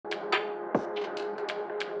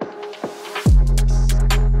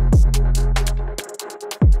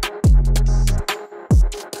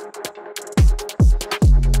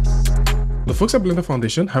folks at Blender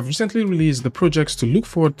Foundation have recently released the projects to look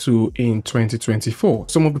forward to in 2024.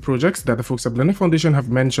 Some of the projects that the folks at Blender Foundation have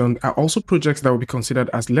mentioned are also projects that will be considered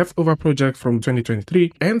as leftover projects from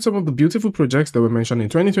 2023, and some of the beautiful projects that were mentioned in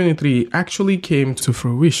 2023 actually came to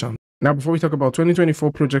fruition. Now, before we talk about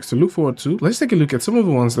 2024 projects to look forward to, let's take a look at some of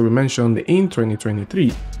the ones that were mentioned in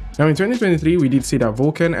 2023. Now, in 2023, we did see that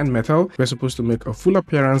Vulkan and Metal were supposed to make a full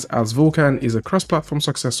appearance, as Vulkan is a cross-platform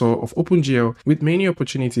successor of OpenGL with many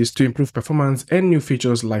opportunities to improve performance and new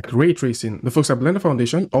features like ray tracing. The folks at Blender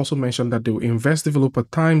Foundation also mentioned that they will invest developer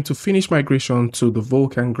time to finish migration to the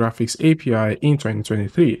Vulkan graphics API in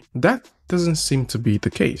 2023. That doesn't seem to be the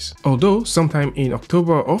case. Although sometime in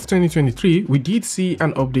October of 2023, we did see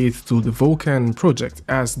an update to the Vulkan project,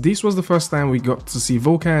 as this was the first time we got to see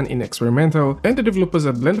Vulkan in experimental, and the developers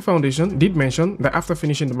at Blender Foundation did mention that after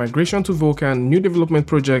finishing the migration to Vulkan, new development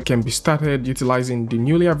project can be started utilizing the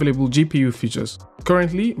newly available GPU features.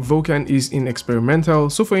 Currently, Vulkan is in experimental,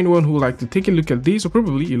 so for anyone who would like to take a look at this, or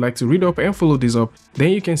probably you like to read up and follow this up,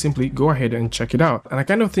 then you can simply go ahead and check it out. And I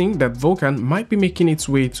kind of think that Vulkan might be making its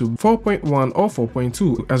way to 4.1 or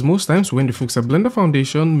 4.2, as most times when the folks at Blender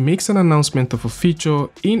Foundation makes an announcement of a feature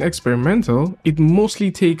in experimental, it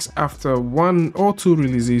mostly takes after 1 or 2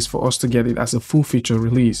 releases for us to get it as a full feature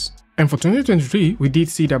release. And for 2023, we did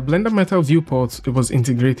see that Blender Metal Viewport was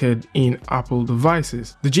integrated in Apple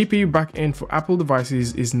devices. The GPU backend for Apple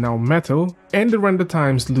devices is now Metal, and the render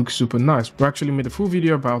times look super nice. We actually made a full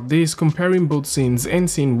video about this, comparing both scenes and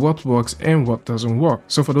seeing what works and what doesn't work.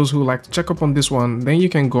 So for those who like to check up on this one, then you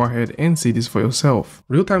can go ahead and see this for yourself.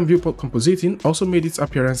 Real-time viewport compositing also made its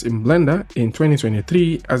appearance in Blender in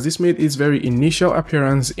 2023, as this made its very initial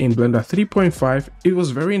appearance in Blender 3.5. It was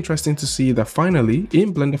very interesting to see that finally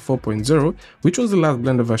in Blender 4.0, which was the last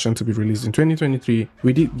Blender version to be released in 2023,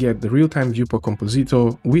 we did get the real-time viewport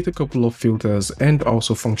compositor with a couple of filters and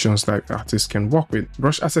also functions that artists can work with.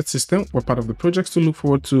 Brush asset system were part of the projects to look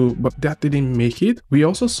forward to, but that didn't make it. We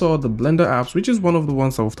also saw the Blender apps, which is one of the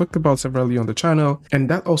ones that we've talked about severally on the channel, and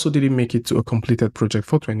that also didn't make it to a completed project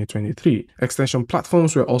for 2023. Extension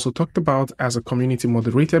platforms were also talked about as a community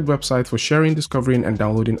moderated website for sharing, discovering, and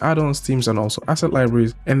downloading add-ons, themes, and also asset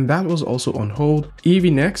libraries, and that was also on hold.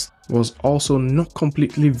 EEvEE Next was also not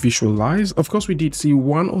completely visualized. Of course, we did see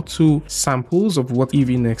 1 or 2 samples of what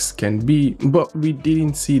EEvEE Next can be, but we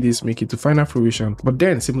didn't see this make it to final fruition. But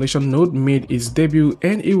then Simulation Node made its debut,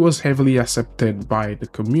 and it was heavily accepted by the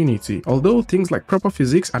community. Although things like proper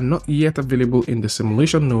physics are not yet available in the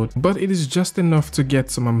Simulation Node, but it is just enough to get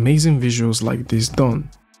some amazing visuals like this done.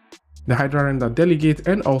 The Hydra render delegate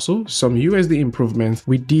and also some USD improvements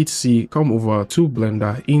we did see come over to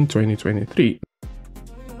Blender in 2023.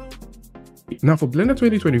 Now for Blender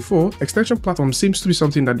 2024, extension platform seems to be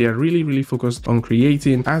something that they are really focused on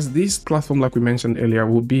creating, as this platform, like we mentioned earlier,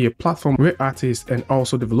 will be a platform where artists and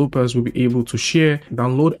also developers will be able to share,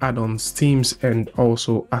 download add-ons, themes, and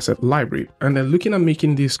also asset library. And they're looking at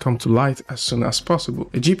making this come to light as soon as possible.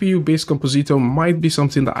 A GPU-based compositor might be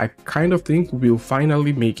something that I kind of think will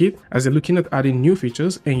finally make it, as they're looking at adding new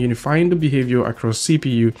features and unifying the behavior across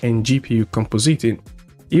CPU and GPU compositing.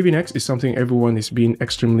 EEvEE Next is something everyone is being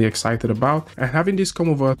extremely excited about, and having this come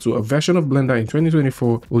over to a version of Blender in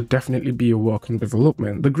 2024 will definitely be a welcome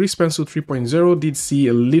development. The Grease Pencil 3.0 did see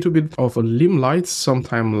a little bit of a limelight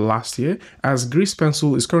sometime last year, as Grease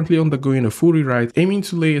Pencil is currently undergoing a full rewrite, aiming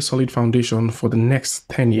to lay a solid foundation for the next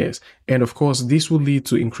 10 years. And of course, this will lead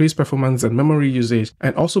to increased performance and memory usage,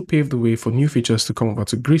 and also pave the way for new features to come over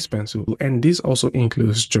to Grease Pencil, and this also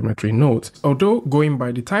includes geometry nodes. Although, going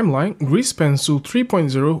by the timeline, Grease Pencil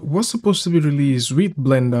 3.0 was supposed to be released with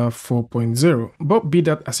Blender 4.0, but be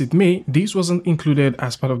that as it may, this wasn't included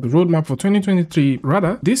as part of the roadmap for 2023.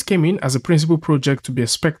 Rather, this came in as a principal project to be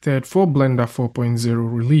expected for Blender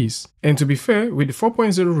 4.0 release. And to be fair, with the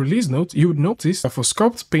 4.0 release note, you would notice that for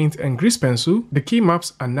Sculpt, Paint, and Grease Pencil, the key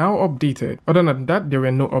maps are now updated. Other than that, there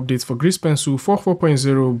were no updates for Grease Pencil for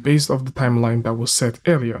 4.0 based off the timeline that was set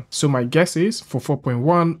earlier. So my guess is for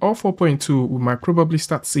 4.1 or 4.2, we might probably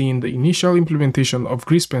start seeing the initial implementation of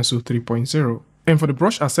Grease Pencil 3.0. And for the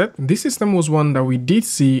brush asset, this system was one that we did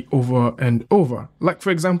see over and over. Like for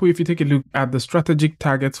example, if you take a look at the strategic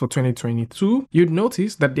targets for 2022, you'd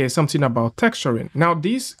notice that there's something about texturing. Now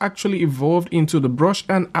this actually evolved into the brush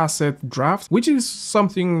and asset draft, which is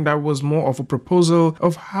something that was more of a proposal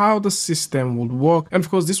of how the system would work. And of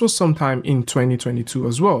course, this was sometime in 2022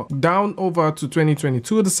 as well. Down over to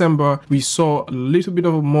 2022 December, we saw a little bit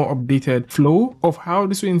of a more updated flow of how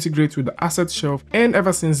this will integrate with the asset shelf. And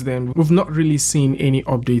ever since then, we've not really seen seen any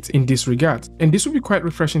updates in this regard. And this would be quite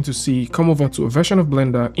refreshing to see come over to a version of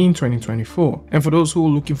Blender in 2024. And for those who are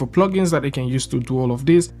looking for plugins that they can use to do all of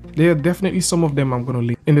this, there are definitely some of them I'm going to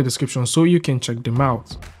link in the description so you can check them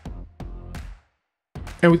out.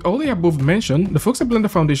 And with all the above mentioned, the folks at Blender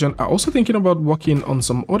Foundation are also thinking about working on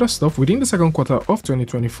some other stuff within the second quarter of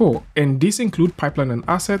 2024. And these include pipeline and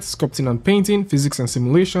assets, sculpting and painting, physics and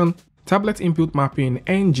simulation, tablet input mapping,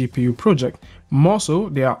 and GPU project. More so,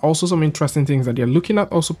 there are also some interesting things that they are looking at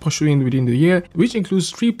also pursuing within the year, which includes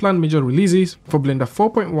 3 planned major releases for Blender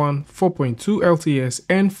 4.1, 4.2 LTS,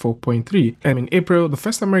 and 4.3. And in April, the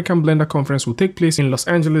first American Blender conference will take place in Los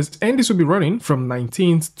Angeles, and this will be running from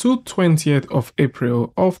 19th to 20th of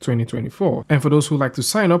April of 2024. And for those who like to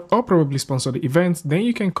sign up or probably sponsor the event, then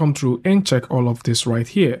you can come through and check all of this right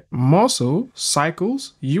here. More so,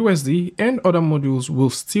 cycles, USD, and other modules will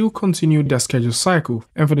still continue their scheduled cycle.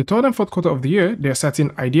 And for the 3rd and 4th quarter of the year, there are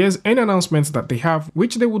certain ideas and announcements that they have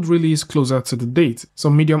which they would release closer to the date.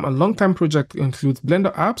 Some medium and long-term projects include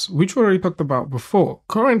Blender apps, which we already talked about before.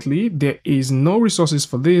 Currently, there is no resources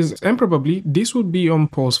for this, and probably this would be on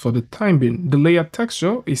pause for the time being. The layered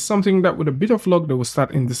texture is something that with a bit of luck they will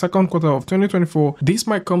start in the second quarter of 2024. This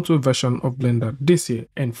might come to a version of Blender this year.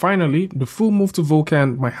 And finally, the full move to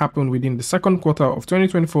Vulkan might happen within the second quarter of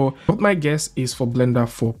 2024, but my guess is for Blender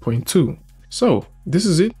 4.2. So this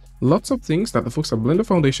is it. Lots of things that the folks at Blender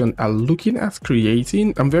Foundation are looking at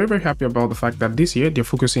creating. I'm very happy about the fact that this year they're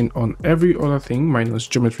focusing on every other thing minus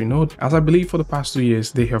geometry node, as I believe for the past 2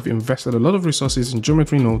 years they have invested a lot of resources in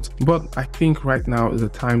geometry nodes, but I think right now is the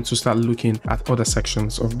time to start looking at other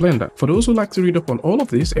sections of Blender. For those who like to read up on all of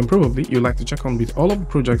this, and probably you'd like to check on with all of the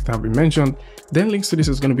projects that have been mentioned, then links to this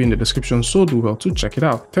is going to be in the description, so do well to check it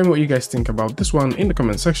out. Tell me what you guys think about this one in the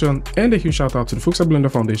comment section, and a huge shout out to the folks at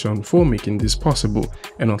Blender Foundation for making this possible.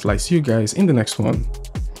 And until I see you guys in the next one,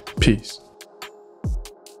 peace.